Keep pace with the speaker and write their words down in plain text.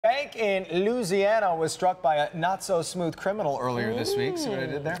bank in Louisiana was struck by a not-so-smooth criminal earlier this week. See what I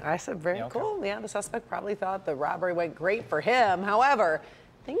did there? I said very cool. Yeah, the suspect probably thought the robbery went great for him. However,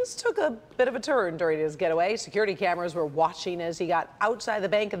 things took a bit of a turn during his getaway. Security cameras were watching as he got outside the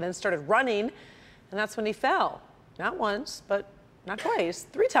bank and then started running. And that's when he fell. Not once, but not twice,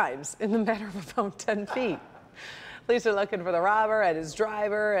 3 times in the matter of about 10 feet. Police are looking for the robber and his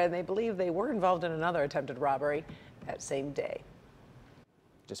driver, and they believe they were involved in another attempted robbery that same day.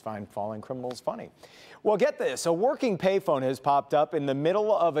 Just find falling criminals funny. Well, get this. A working payphone has popped up in the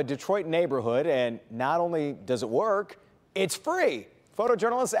middle of a Detroit neighborhood, and not only does it work, it's free.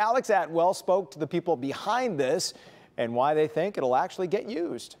 Photojournalist Alex Atwell spoke to the people behind this and why they think it'll actually get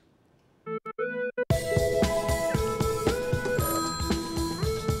used.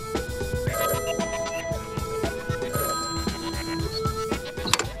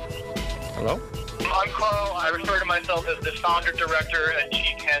 Hello? I'm Carl. I refer to myself as the founder, director, and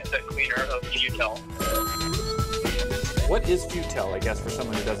chief handset cleaner of Futel. What is Futel, I guess, for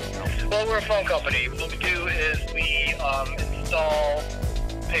someone who doesn't know? Well, we're a phone company. What we do is we install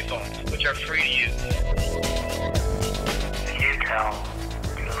payphones, which are free to use. Futel.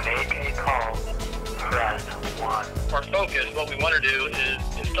 To make a call, press 1. Our focus, what we want to do is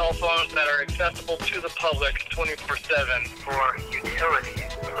install phones that are accessible to the public 24/7. For utility,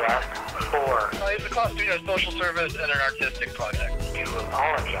 press 4. It's a cost between a social service and an artistic project. To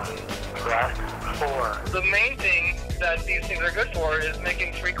apologize, press 4. The main thing that these things are good for is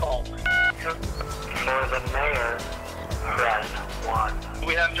making free calls. For the mayor, press 1.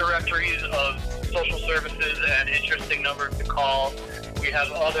 We have directories of social services and interesting numbers to call. We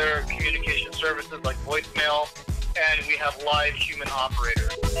have other communication services like voicemail, and we have live human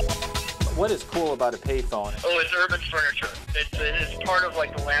operators. What is cool about a payphone? Oh, it's urban furniture. It's part of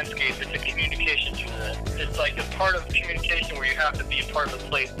like the landscape. It's a communication tool. It's like a part of communication where you have to be a part of the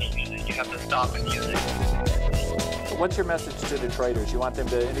place to use it. You have to stop and use it. What's your message to Detroiters? You want them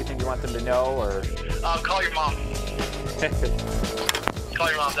to, anything you want them to know, or? Call your mom. Call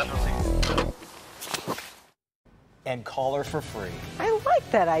your mom, definitely. And call her for free. I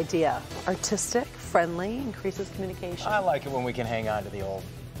like that idea. Artistic, friendly, increases communication. I like it when we can hang on to the old.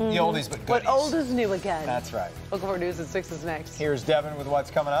 The oldies but goodies. But old is new again. That's right. Local 4 News at 6 is next. Here's Devin with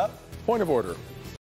what's coming up. Point of order.